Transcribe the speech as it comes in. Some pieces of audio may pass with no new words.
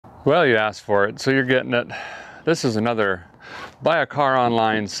Well, you asked for it, so you're getting it. This is another buy a car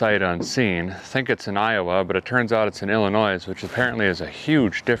online sight unseen. I think it's in Iowa, but it turns out it's in Illinois, which apparently is a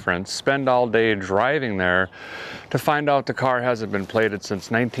huge difference. Spend all day driving there to find out the car hasn't been plated since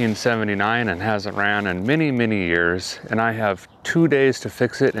 1979 and hasn't ran in many, many years. And I have 2 days to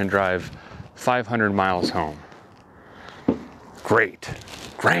fix it and drive 500 miles home. Great,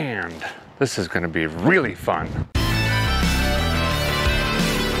 grand. This is gonna be really fun.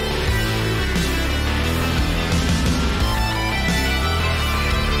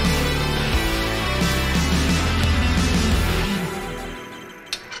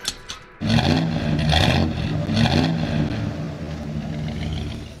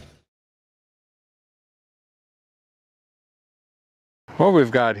 What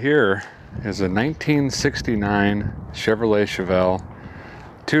we've got here is a 1969 Chevrolet Chevelle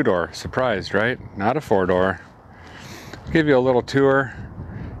two-door. Surprised, right? Not a four-door. Give you a little tour,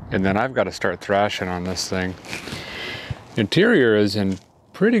 and then I've got to start thrashing on this thing. Interior is in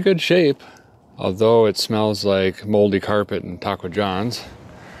pretty good shape, although it smells like moldy carpet and Taco John's.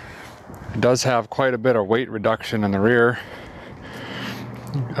 It does have quite a bit of weight reduction in the rear.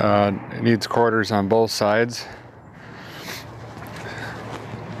 It needs quarters on both sides.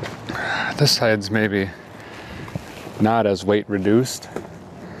 This side's maybe not as weight reduced.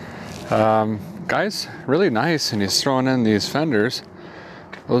 Guy's really nice, and he's throwing in these fenders.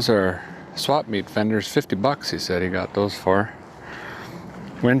 Those are swap meet fenders, 50 bucks he said he got those for.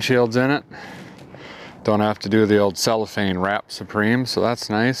 Windshield's in it. Don't have to do the old cellophane wrap supreme, so that's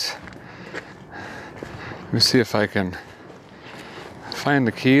nice. Let me see if I can find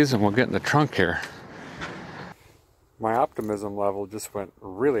the keys and we'll get in the trunk here. My optimism level just went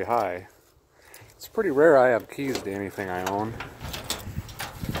really high. It's pretty rare I have keys to anything I own.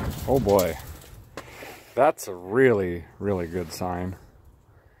 Oh boy. That's a really, really good sign.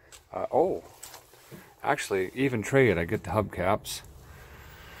 Oh, actually, even trade, I get the hubcaps.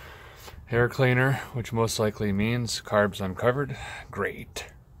 Air cleaner, which most likely means carbs uncovered. Great.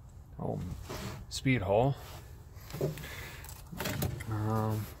 Oh, speed hole.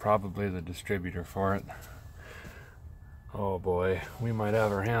 Probably the distributor for it. Oh boy, we might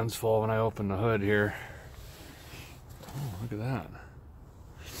have our hands full when I open the hood here. Oh, look at that.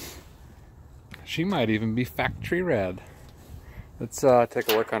 She might even be factory red. Let's take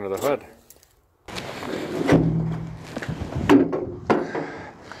a look under the hood.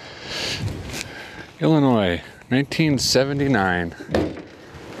 Illinois, 1979.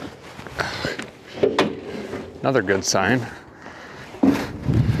 Another good sign.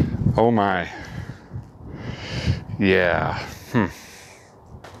 Oh my. Yeah.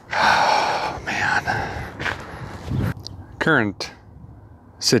 Oh man. Current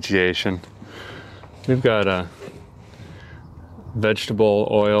situation. We've got a vegetable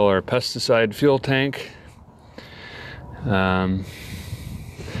oil or pesticide fuel tank. That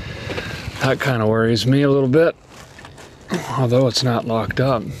kind of worries me a little bit, although it's not locked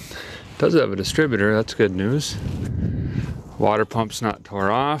up. It does have a distributor, that's good news. Water pump's not tore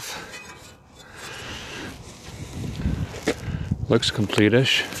off. Looks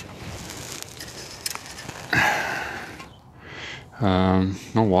complete-ish.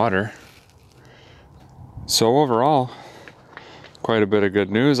 No water. So overall, quite a bit of good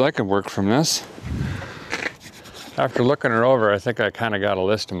news. I can work from this. After looking her over, I think I kind of got a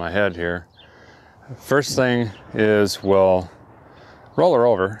list in my head here. First thing is we'll roll her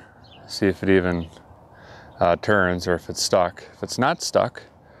over, see if it even turns or if it's stuck. If it's not stuck,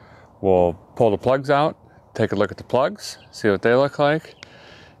 we'll pull the plugs out, take a look at the plugs, see what they look like.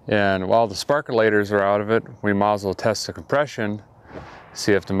 And while the sparkulators are out of it, we might as well test the compression,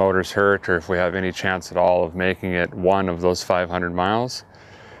 see if the motor's hurt or if we have any chance at all of making it one of those 500 miles.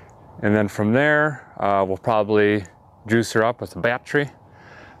 And then from there, we'll probably juice her up with a battery,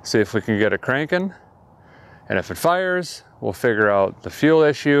 see if we can get it cranking. And if it fires, we'll figure out the fuel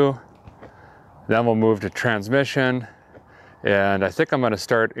issue. Then we'll move to transmission. And I think I'm gonna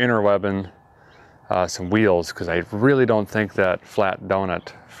start interwebbing some wheels, because I really don't think that flat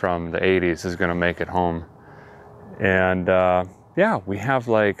donut from the 80s is gonna make it home. And yeah, we have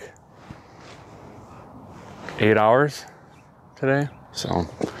like 8 hours today, so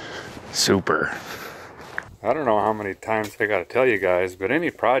super. I don't know how many times I gotta tell you guys, but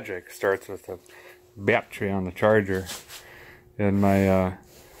any project starts with a battery on the charger. And my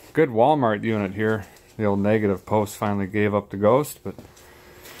good Walmart unit here, the old negative post, finally gave up the ghost, but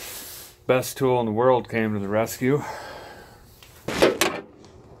best tool in the world came to the rescue.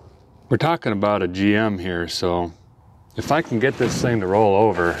 We're talking about a GM here, so if I can get this thing to roll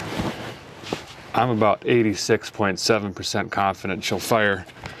over, I'm about 86.7% confident she'll fire.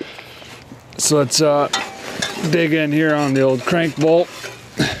 So let's dig in here on the old crank bolt.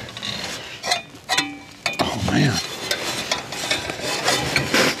 Oh man,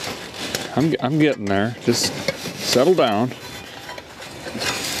 I'm getting there. Just settle down.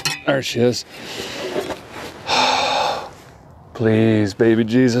 There she is. Please, baby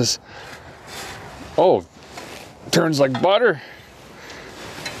Jesus. Oh, turns like butter.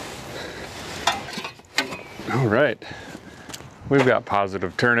 All right, we've got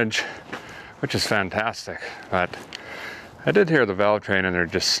positive turnage, which is fantastic, but I did hear the valve train in there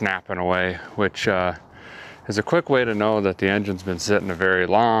just snapping away, which is a quick way to know that the engine's been sitting a very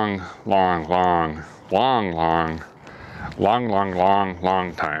long time.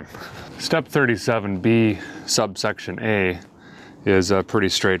 Step 37B, subsection A, is pretty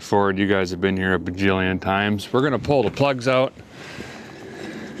straightforward. You guys have been here a bajillion times. We're gonna pull the plugs out,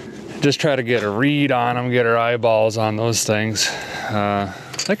 just try to get a read on them, get our eyeballs on those things.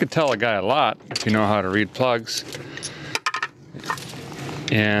 I could tell a guy a lot if you know how to read plugs.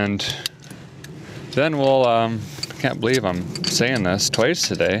 And then we'll, can't believe I'm saying this twice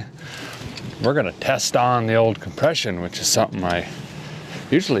today, we're gonna test on the old compression, which is something I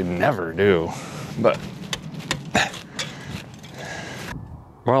usually never do, but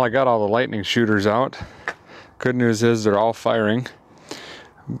well, I got all the lightning shooters out. Good news is they're all firing,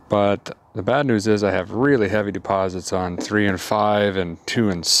 but the bad news is I have really heavy deposits on 3 and 5 and 2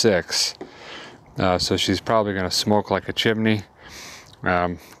 and 6. So she's probably gonna smoke like a chimney.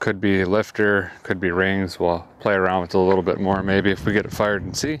 Could be lifter, could be rings. We'll play around with it a little bit more maybe if we get it fired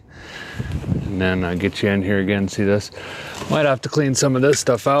and see. And then get you in here again, see this. Might have to clean some of this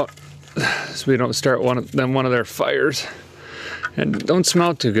stuff out so we don't start one of their fires. And don't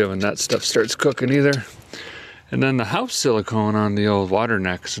smell too good when that stuff starts cooking either. And then the house silicone on the old water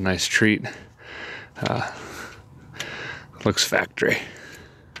neck's a nice treat. Looks factory.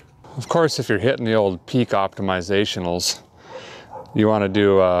 Of course, if you're hitting the old peak optimizationals, you want to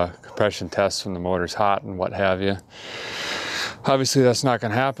do compression tests when the motor's hot and what have you. Obviously that's not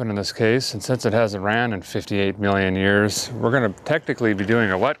going to happen in this case, and since it hasn't ran in 58 million years, we're going to technically be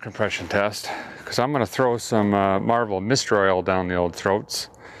doing a wet compression test, because I'm going to throw some Marvel Mist Oil down the old throats,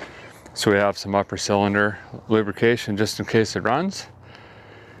 so we have some upper cylinder lubrication just in case it runs.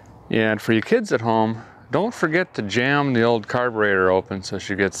 And for you kids at home, don't forget to jam the old carburetor open so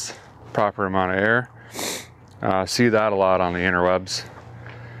she gets proper amount of air. See that a lot on the interwebs.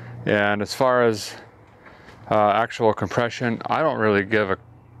 And as far as actual compression, I don't really give a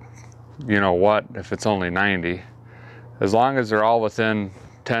you know what if it's only 90. As long as they're all within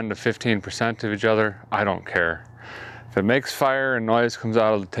 10 to 15% of each other, I don't care. If it makes fire and noise comes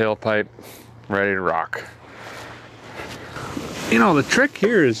out of the tailpipe, ready to rock. You know, the trick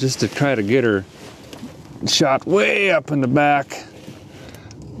here is just to try to get her shot way up in the back.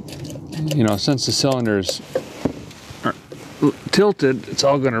 You know, since the cylinders are tilted, it's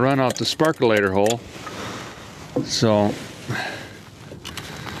all going to run out the sparkulator hole. So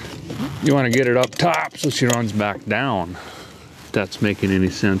you want to get it up top so she runs back down, if that's making any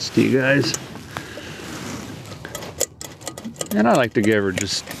sense to you guys. And I like to give her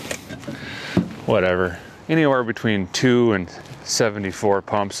just whatever, anywhere between 2 and 74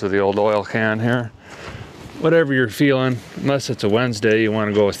 pumps of the old oil can here. Whatever you're feeling, unless it's a Wednesday, you want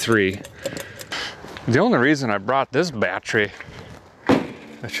to go with 3. The only reason I brought this battery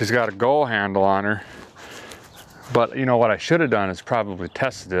is she's got a go handle on her. But you know what I should have done is probably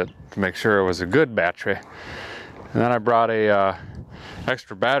tested it to make sure it was a good battery. And then I brought a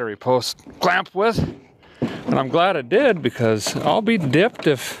extra battery post clamp with. And I'm glad I did, because I'll be dipped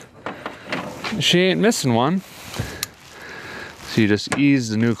if she ain't missing one. So you just ease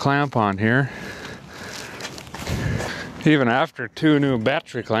the new clamp on here. Even after 2 new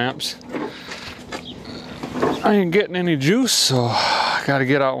battery clamps, I ain't getting any juice, so I gotta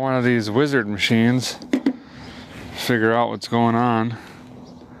get out one of these wizard machines, figure out what's going on.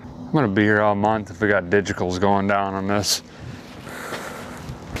 I'm gonna be here all month if we got digitals going down on this.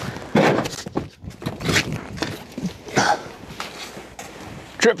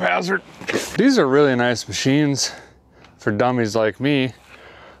 Trip hazard. These are really nice machines for dummies like me.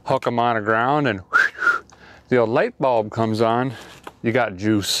 Hook them on the ground and the old light bulb comes on, you got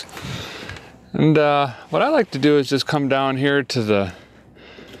juice. And what I like to do is just come down here to the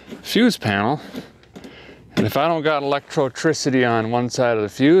fuse panel, and if I don't got electricity on one side of the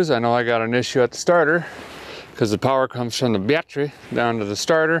fuse, I know I got an issue at the starter, because the power comes from the battery down to the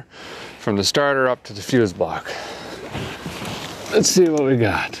starter, from the starter up to the fuse block. Let's see what we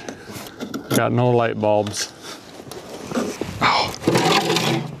got. Got no light bulbs. Oh.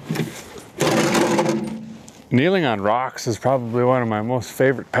 Kneeling on rocks is probably one of my most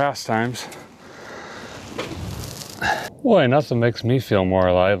favorite pastimes. Boy, nothing makes me feel more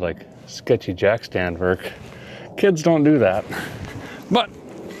alive like sketchy jack stand work. Kids don't do that. But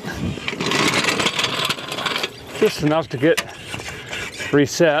just enough to get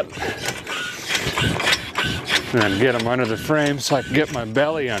reset and then get them under the frame so I can get my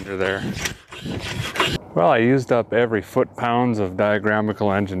belly under there. Well, I used up every foot-pounds of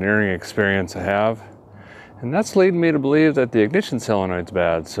diagrammical engineering experience I have, and that's leading me to believe that the ignition solenoid's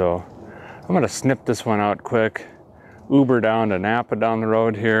bad, so I'm gonna snip this one out quick, Uber down to Napa down the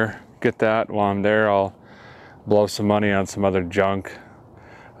road here, get that. While I'm there, I'll blow some money on some other junk.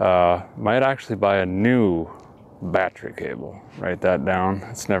 Might actually buy a new battery cable. Write that down,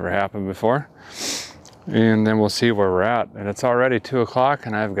 it's never happened before. And then we'll see where we're at. And it's already 2 o'clock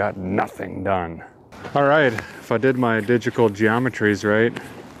and I've got nothing done. All right, if I did my digital geometries right,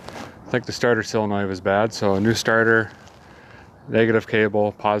 I think the starter solenoid was bad. So a new starter, negative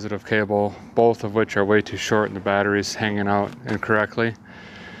cable, positive cable, both of which are way too short and the battery's hanging out incorrectly.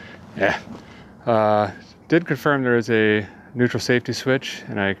 Yeah. Did confirm there is a neutral safety switch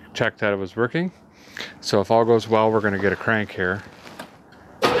and I checked that it was working. So if all goes well, we're gonna get a crank here.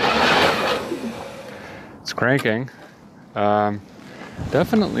 It's cranking.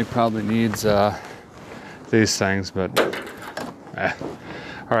 Definitely probably needs these things, but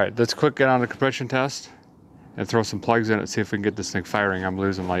all right, let's quick get on the compression test and throw some plugs in it, see if we can get this thing firing. I'm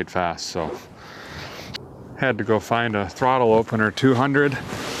losing light fast, so had to go find a throttle opener 200.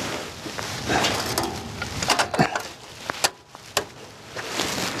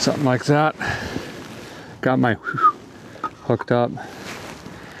 Something like that. Got my hooked up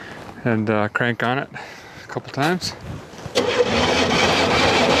and crank on it a couple times.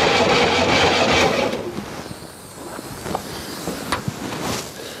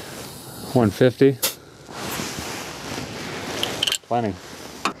 $150. Plenty.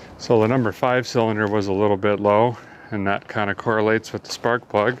 So the number 5 cylinder was a little bit low, and that kind of correlates with the spark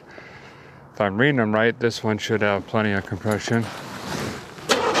plug. If I'm reading them right, this one should have plenty of compression.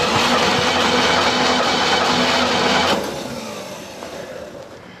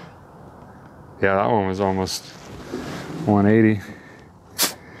 Yeah, that one was almost 180.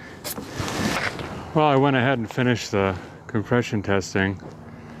 Well, I went ahead and finished the compression testing,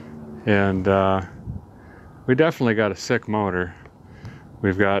 and we definitely got a sick motor.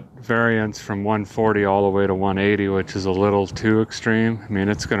 We've got variance from 140 all the way to 180, which is a little too extreme. I mean,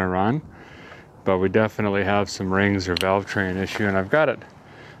 it's gonna run, but we definitely have some rings or valve train issue, and I've got it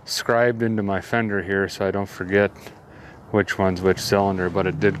scribed into my fender here so I don't forget which one's which cylinder, but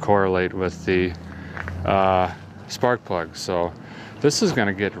it did correlate with the spark plug. So this is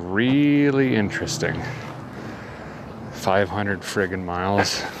gonna get really interesting. 500 friggin'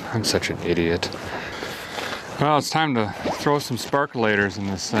 miles. I'm such an idiot. Well, it's time to throw some sparkulators in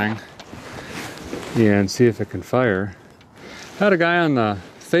this thing and see if it can fire. Had a guy on the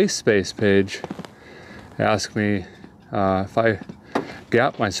Face Space page ask me if I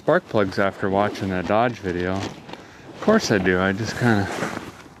gap my spark plugs after watching that Dodge video. Of course I do. I just kind of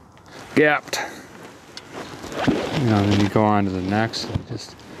gapped. You know, then you go on to the next and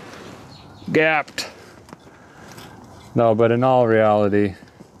just gapped. No, but in all reality,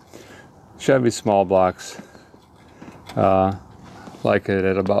 Chevy small blocks like it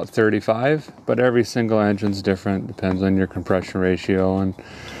at about 35, but every single engine's different. Depends on your compression ratio and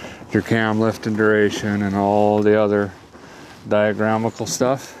your cam lift and duration and all the other diagrammical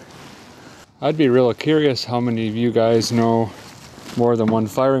stuff. I'd be real curious how many of you guys know more than one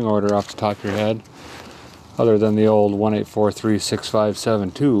firing order off the top of your head, other than the old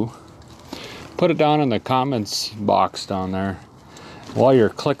 1-843-6572. Put it down in the comments box down there. While you're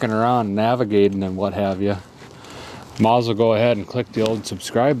clicking around, navigating and what have you, might as well go ahead and click the old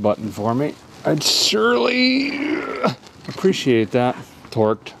subscribe button for me. I'd surely appreciate that.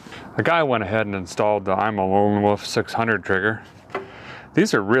 Torqued. A guy went ahead and installed the I'm a Lone Wolf 600 trigger.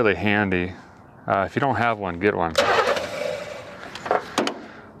 These are really handy. If you don't have one, get one.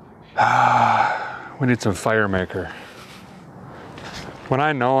 We need some fire maker. When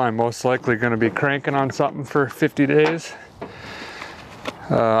I know I'm most likely going to be cranking on something for 50 days,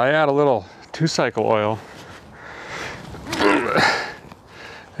 I add a little 2-cycle oil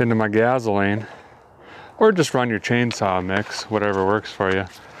into my gasoline, or just run your chainsaw mix, whatever works for you.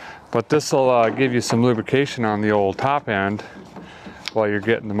 But this will give you some lubrication on the old top end while you're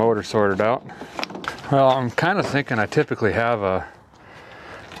getting the motor sorted out. Well, I'm kind of thinking I typically have a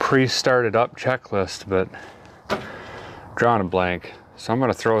pre-started up checklist, but drawing a blank. So I'm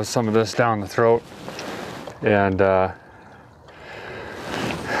going to throw some of this down the throat and at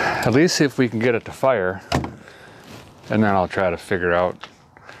least see if we can get it to fire, and then I'll try to figure out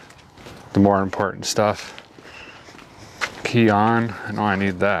the more important stuff. Key on, I know I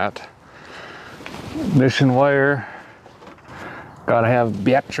need that. Ignition wire. Gotta have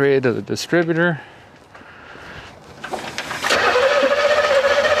battery to the distributor.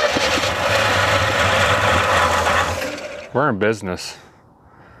 We're in business.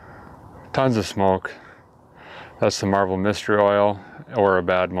 Tons of smoke. That's the Marvel Mystery Oil, or a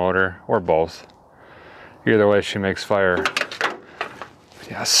bad motor, or both. Either way, she makes fire.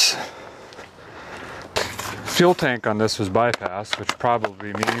 Yes. Fuel tank on this was bypassed, which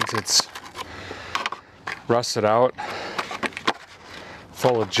probably means it's rusted out,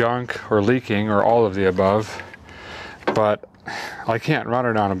 full of junk, or leaking, or all of the above. But I can't run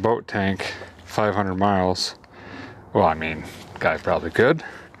it on a boat tank 500 miles. Well, I mean, guy probably could.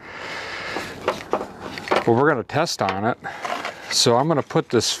 But we're gonna test on it. So I'm gonna put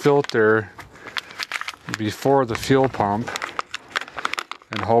this filter before the fuel pump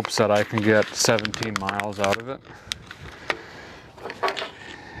in hopes that I can get 17 miles out of it.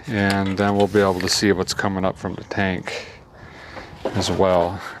 And then we'll be able to see what's coming up from the tank as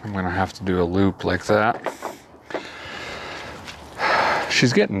well. I'm gonna have to do a loop like that.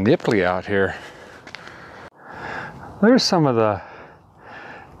 She's getting nipply out here. There's some of the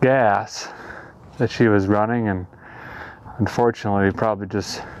gas that she was running, and unfortunately we probably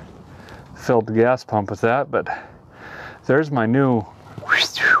just filled the gas pump with that, but there's my new.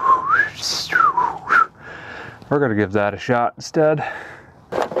 We're gonna give that a shot instead.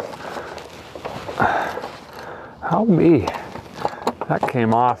 Help me. That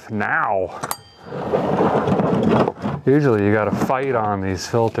came off now. Usually you gotta fight on these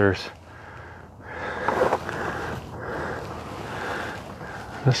filters.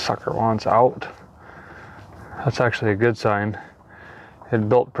 This sucker wants out. That's actually a good sign. It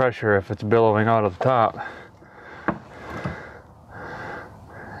built pressure if it's billowing out of the top.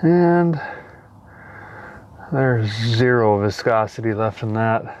 And there's zero viscosity left in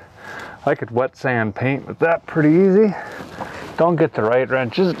that. I could wet sand paint with that pretty easy. Don't get the right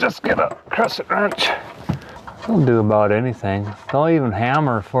wrenches, just get a crescent wrench. It'll do about anything. They'll even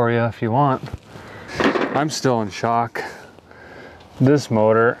hammer for you if you want. I'm still in shock. This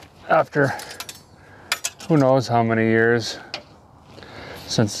motor, after who knows how many years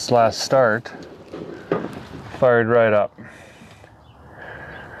since its last start, fired right up.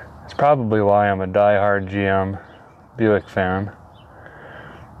 It's probably why I'm a die-hard GM Buick fan.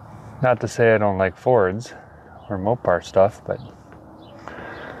 Not to say I don't like Fords or Mopar stuff, but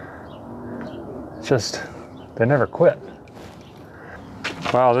it's just, they never quit.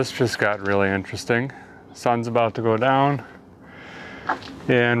 Wow, this just got really interesting. Sun's about to go down.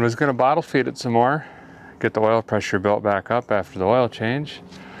 And was gonna bottle feed it some more, get the oil pressure built back up after the oil change,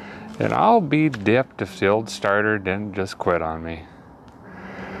 and I'll be dipped if the old starter didn't just quit on me.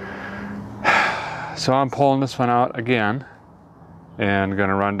 So I'm pulling this one out again and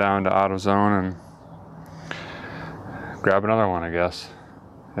gonna run down to AutoZone and grab another one, I guess,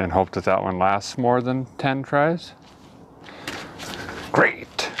 and hope that that one lasts more than 10 tries.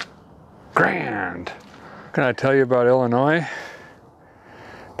 Great, grand. Can I tell you about Illinois?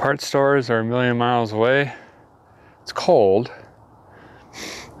 Parts stores are a million miles away. It's cold.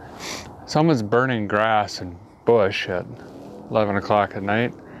 Someone's burning grass and bush at 11 o'clock at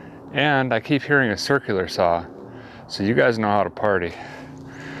night. And I keep hearing a circular saw. So you guys know how to party.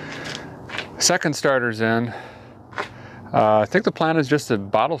 Second starter's in. I think the plan is just to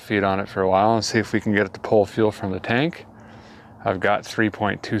bottle feed on it for a while and see if we can get it to pull fuel from the tank. I've got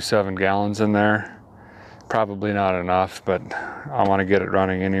 3.27 gallons in there. Probably not enough, but I want to get it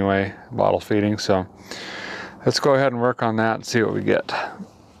running anyway, bottle feeding. So let's go ahead and work on that and see what we get.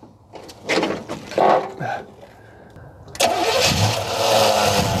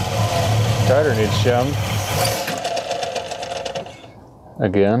 Starter needs shim.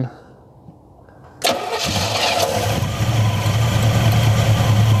 Again.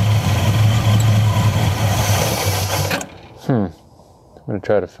 I'm gonna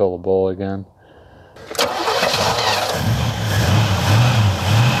try to fill the bowl again.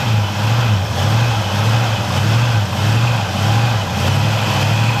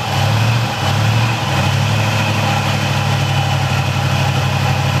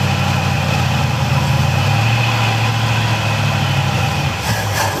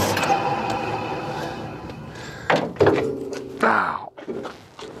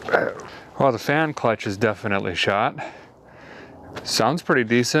 Well, the fan clutch is definitely shot. Sounds pretty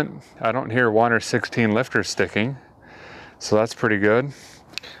decent. I don't hear 1 or 16 lifters sticking, so that's pretty good.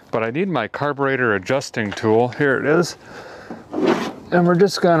 But I need my carburetor adjusting tool. Here it is. And we're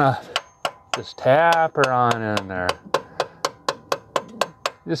just gonna tap her on in there.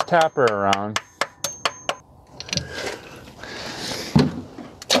 just tap her around.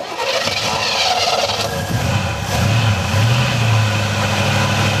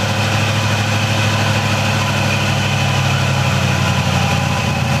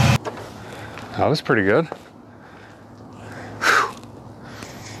 That was pretty good. Whew.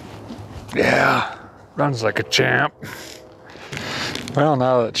 Yeah, runs like a champ. Well,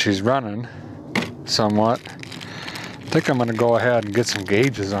 now that she's running somewhat, I think I'm gonna go ahead and get some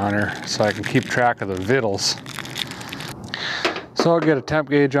gauges on her so I can keep track of the vittles. So I'll get a temp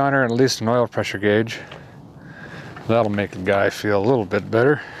gauge on her and at least an oil pressure gauge. That'll make the guy feel a little bit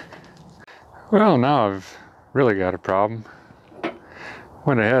better. Well, now I've really got a problem.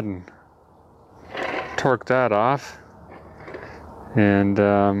 Went ahead and torqued that off, and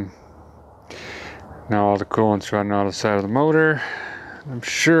now all the coolant's running out of the side of the motor. I'm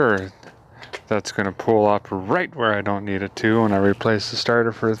sure that's going to pull up right where I don't need it to when I replace the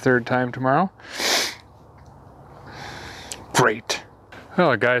starter for the third time tomorrow. Great.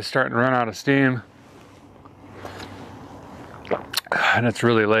 Well, the guy's starting to run out of steam, and it's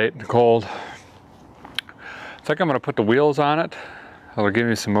really late and cold. I think I'm going to put the wheels on it. That'll give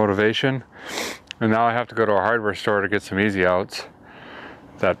me some motivation. And now I have to go to a hardware store to get some easy outs.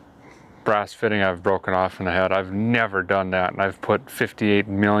 That brass fitting I've broken off in the head. I've never done that, and I've put 58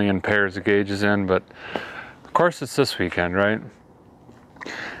 million pairs of gauges in, but of course it's this weekend, right?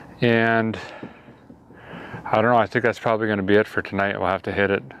 And I don't know, I think that's probably gonna be it for tonight. We'll have to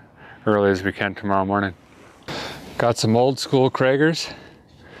hit it early as we can tomorrow morning. Got some old school Kragers.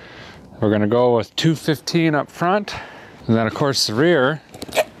 We're gonna go with 215 up front, and then of course the rear,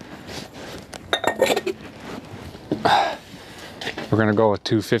 we're gonna go with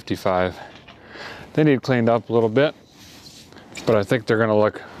 255. They need cleaned up a little bit, but I think they're gonna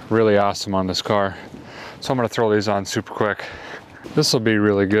look really awesome on this car. So I'm gonna throw these on super quick. This will be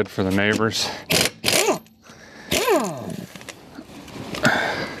really good for the neighbors.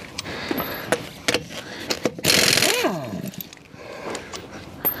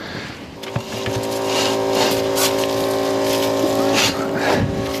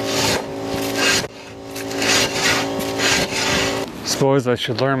 Suppose I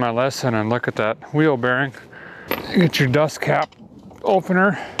should learn my lesson and look at that wheel bearing. Get your dust cap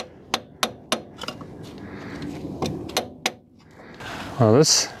opener. Well,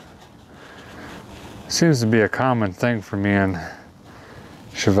 this seems to be a common thing for me in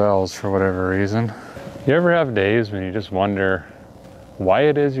Chevelles for whatever reason. You ever have days when you just wonder why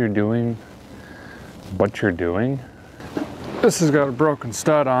it is you're doing what you're doing? This has got a broken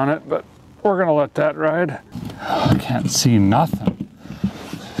stud on it, but we're gonna let that ride. I can't see nothing.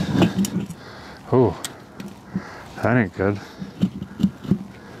 Ooh, that ain't good.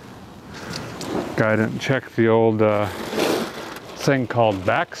 Guy didn't check the old thing called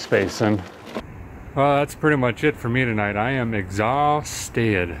backspacing. Well, that's pretty much it for me tonight. I am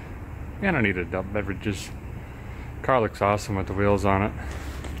exhausted. And I need adult beverages. Car looks awesome with the wheels on it.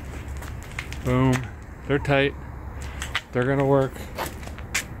 Boom. They're tight. They're gonna work.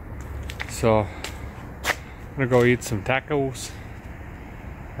 So, I'm gonna go eat some tacos.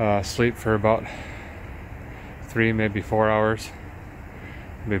 Sleep for about 3, maybe 4 hours.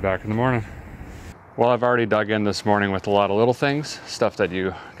 Be back in the morning. Well, I've already dug in this morning with a lot of little things, stuff that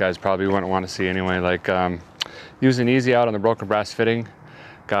you guys probably wouldn't want to see anyway, like using easy out on the broken brass fitting.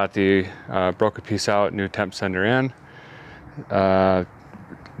 Got the broken piece out, new temp sender in.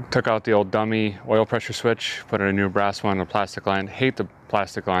 Took out the old dummy oil pressure switch, put in a new brass one, a plastic line. Hate the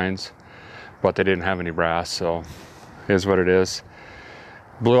plastic lines, but they didn't have any brass, so it is what it is.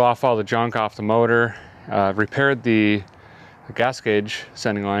 Blew off all the junk off the motor, repaired the gas gauge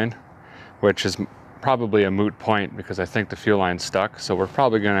sending line, which is probably a moot point because I think the fuel line's stuck. So we're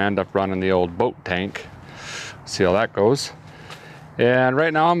probably gonna end up running the old boat tank. See how that goes. And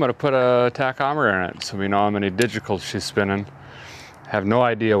right now I'm gonna put a tachometer in it so we know how many digicals she's spinning. Have no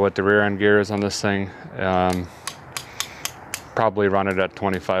idea what the rear end gear is on this thing. Probably run it at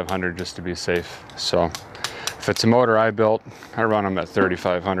 2500 just to be safe. So if it's a motor I built, I run them at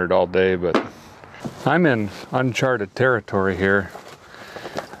 3500 all day, but I'm in uncharted territory here.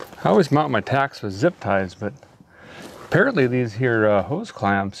 I always mount my tacks with zip ties, but apparently these here hose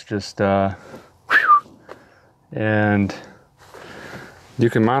clamps just, and you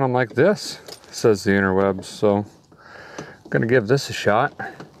can mount them like this, says the interwebs. So I'm gonna give this a shot.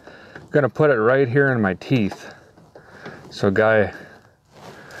 I'm gonna put it right here in my teeth. So a guy,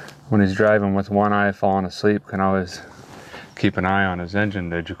 when he's driving with one eye falling asleep, can always keep an eye on his engine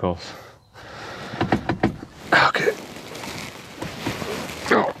digicals. Okay.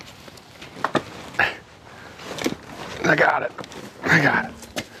 Oh. I got it. I got it.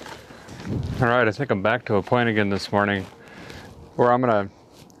 All right, I think I'm back to a point again this morning where I'm gonna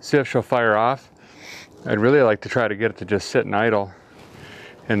see if she'll fire off. I'd really like to try to get it to just sit and idle,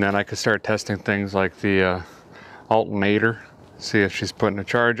 and then I could start testing things like the alternator, see if she's putting a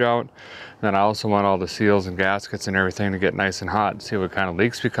charge out. And then I also want all the seals and gaskets and everything to get nice and hot and see what kind of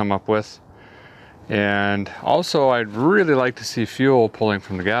leaks we come up with. And also I'd really like to see fuel pulling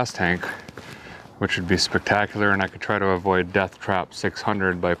from the gas tank, which would be spectacular, and I could try to avoid Death Trap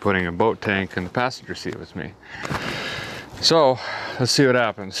 600 by putting a boat tank in the passenger seat with me. So, let's see what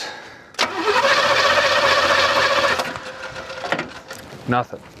happens.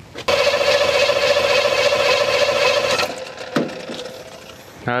 Nothing.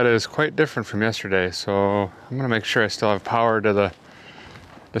 That is quite different from yesterday, so I'm gonna make sure I still have power to the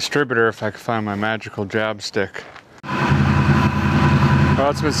distributor if I can find my magical jab stick. Well,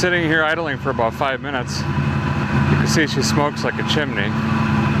 it's been sitting here idling for about 5 minutes. You can see she smokes like a chimney.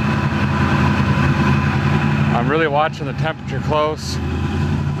 I'm really watching the temperature close.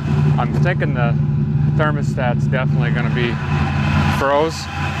 I'm thinking the thermostat's definitely going to be froze,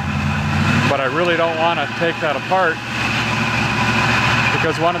 but I really don't want to take that apart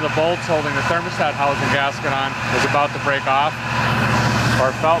because one of the bolts holding the thermostat housing gasket on is about to break off,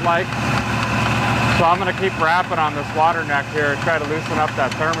 or felt like. So I'm going to keep wrapping on this water neck here and try to loosen up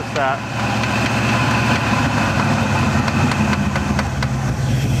that thermostat.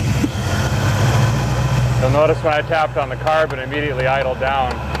 You'll notice when I tapped on the carb, it immediately idled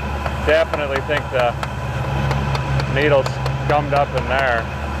down. Definitely think the needle's gummed up in there.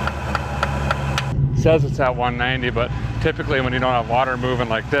 It says it's at 190, but typically when you don't have water moving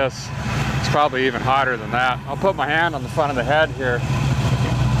like this, it's probably even hotter than that. I'll put my hand on the front of the head here.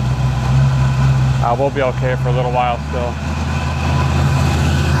 We'll be okay for a little while still.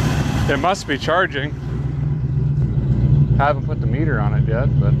 It must be charging. I haven't put the meter on it yet,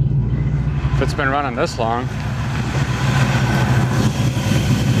 but if it's been running this long,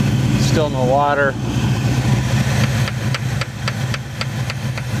 still no water.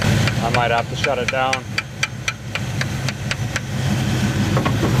 I might have to shut it down.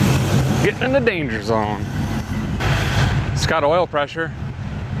 Getting in the danger zone. It's got oil pressure.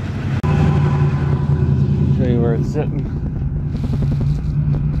 Show you where it's sitting.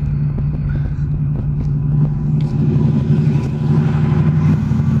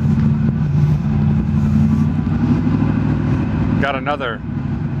 Got another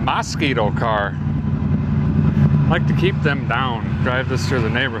mosquito car. I like to keep them down. Drive this through the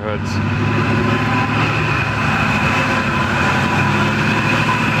neighborhoods.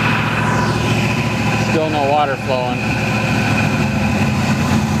 Still no water flowing.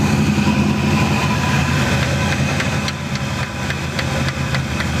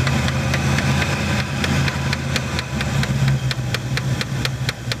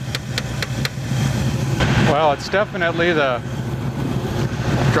 Well, it's definitely the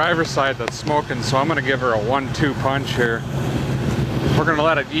driver's side that's smoking, so I'm going to give her a 1-2 punch here. We're going to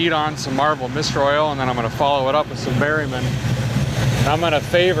let it eat on some Marble Mist Oil, and then I'm going to follow it up with some Berryman. And I'm going to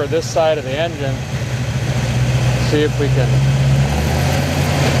favor this side of the engine. See if we can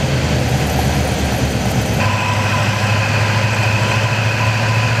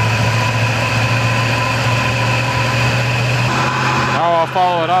now I'll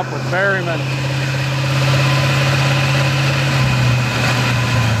follow it up with Berryman.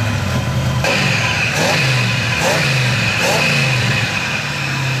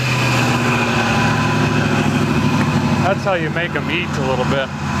 That's how you make them eat a little bit.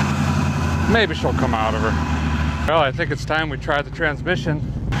 Maybe she'll come out of her. Well, I think it's time we try the transmission.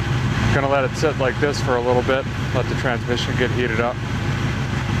 Gonna let it sit like this for a little bit, let the transmission get heated up.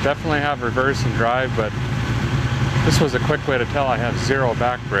 Definitely have reverse and drive, but this was a quick way to tell I have 0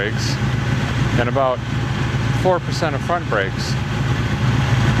 back brakes and about 4% of front brakes.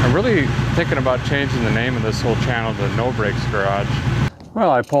 I'm really thinking about changing the name of this whole channel to No Brakes Garage. Well,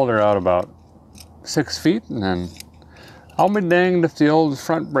 I pulled her out about 6 feet, and then I'll be danged if the old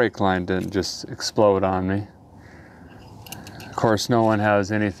front brake line didn't just explode on me. Of course, no one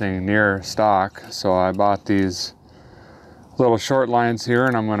has anything near stock, so I bought these little short lines here,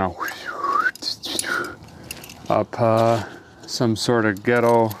 and I'm gonna up some sort of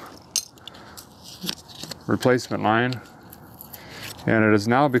ghetto replacement line. And it has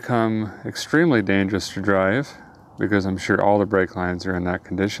now become extremely dangerous to drive because I'm sure all the brake lines are in that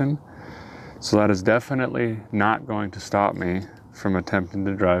condition. So that is definitely not going to stop me from attempting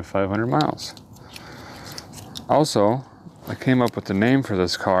to drive 500 miles. Also, I came up with the name for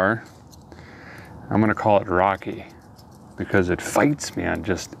this car. I'm gonna call it Rocky because it fights me on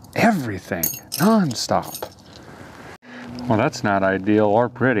just everything, non-stop. Well, that's not ideal or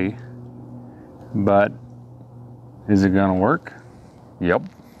pretty. But is it gonna work? Yep.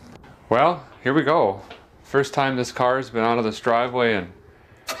 Well, here we go. First time this car's been out of this driveway in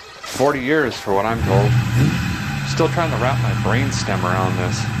 40 years for what I'm told. Still trying to wrap my brainstem around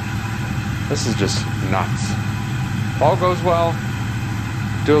this. This is just nuts. If all goes well,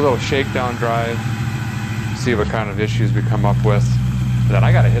 do a little shakedown drive, see what kind of issues we come up with. Then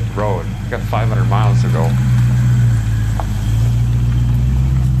I gotta hit the road. I got 500 miles to go.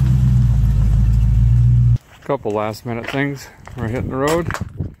 Couple last minute things. We're hitting the road.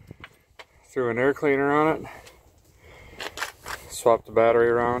 Threw an air cleaner on it. Swapped the battery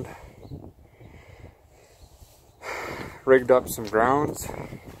around. Rigged up some grounds.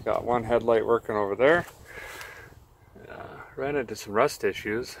 Got one headlight working over there. Ran into some rust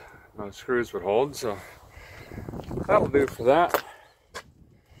issues. No screws would hold, so that'll do for that.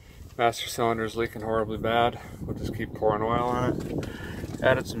 Master cylinder's leaking horribly bad. We'll just keep pouring oil on it.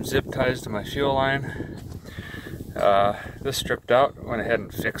 Added some zip ties to my fuel line. This stripped out, went ahead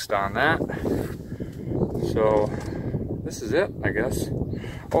and fixed on that. So this is it, I guess.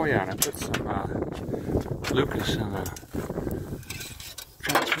 Oh yeah, and I put some Lucas on the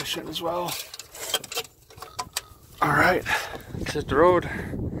transmission as well. All right, let's hit the road.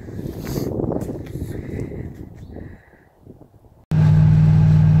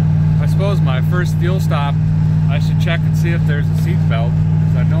 I suppose my first fuel stop, I should check and see if there's a seat belt,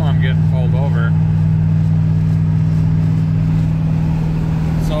 because I know I'm getting pulled over.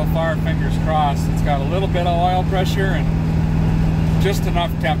 So far, fingers crossed, it's got a little bit of oil pressure and just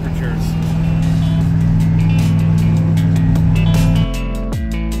enough temperatures.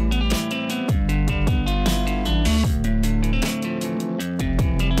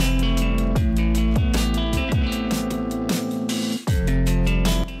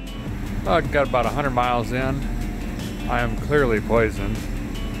 I've got about 100 miles in. I am clearly poisoned.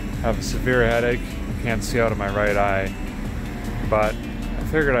 I have a severe headache. I can't see out of my right eye. But I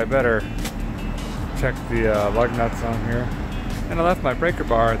figured I better check the lug nuts on here. And I left my breaker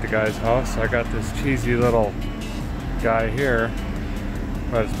bar at the guy's house. I got this cheesy little guy here,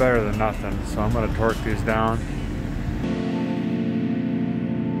 but it's better than nothing. So I'm gonna torque these down.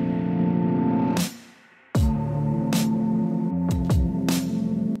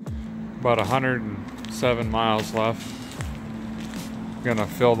 About 107 miles left. Gonna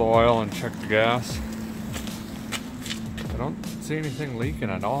fill the oil and check the gas. I don't see anything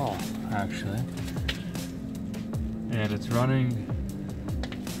leaking at all, actually. And it's running,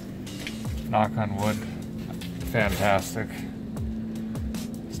 knock on wood, fantastic.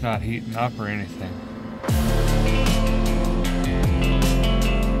 It's not heating up or anything.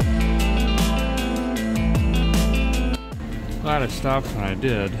 Glad I stopped when I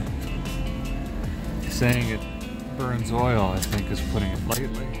did. Saying it burns oil, I think, is putting it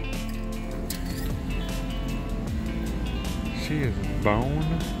lightly. She is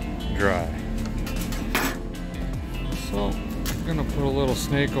bone dry. So I'm gonna put a little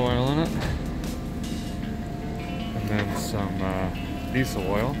snake oil in it, and then some diesel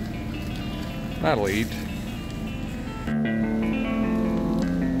oil. That'll eat.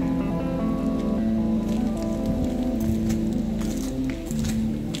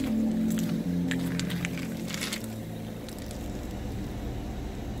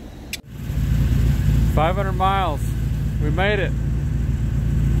 $500 miles. We made it.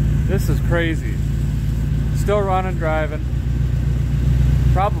 This is crazy. Still running, driving.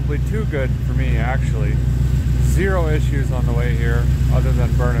 Probably too good for me, actually. Zero issues on the way here, other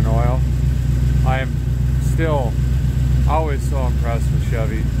than burning oil. I am still always so impressed with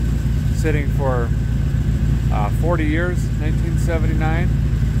Chevy. Sitting for 40 years, 1979.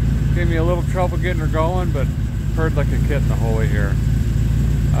 Gave me a little trouble getting her going, but purred like a kitten the whole way here.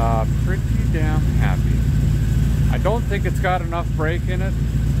 Pretty damn happy. I don't think it's got enough brake in it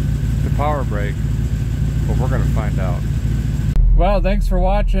to power brake, but we're gonna find out. Well, thanks for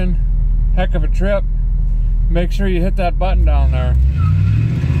watching. Heck of a trip. Make sure you hit that button down there.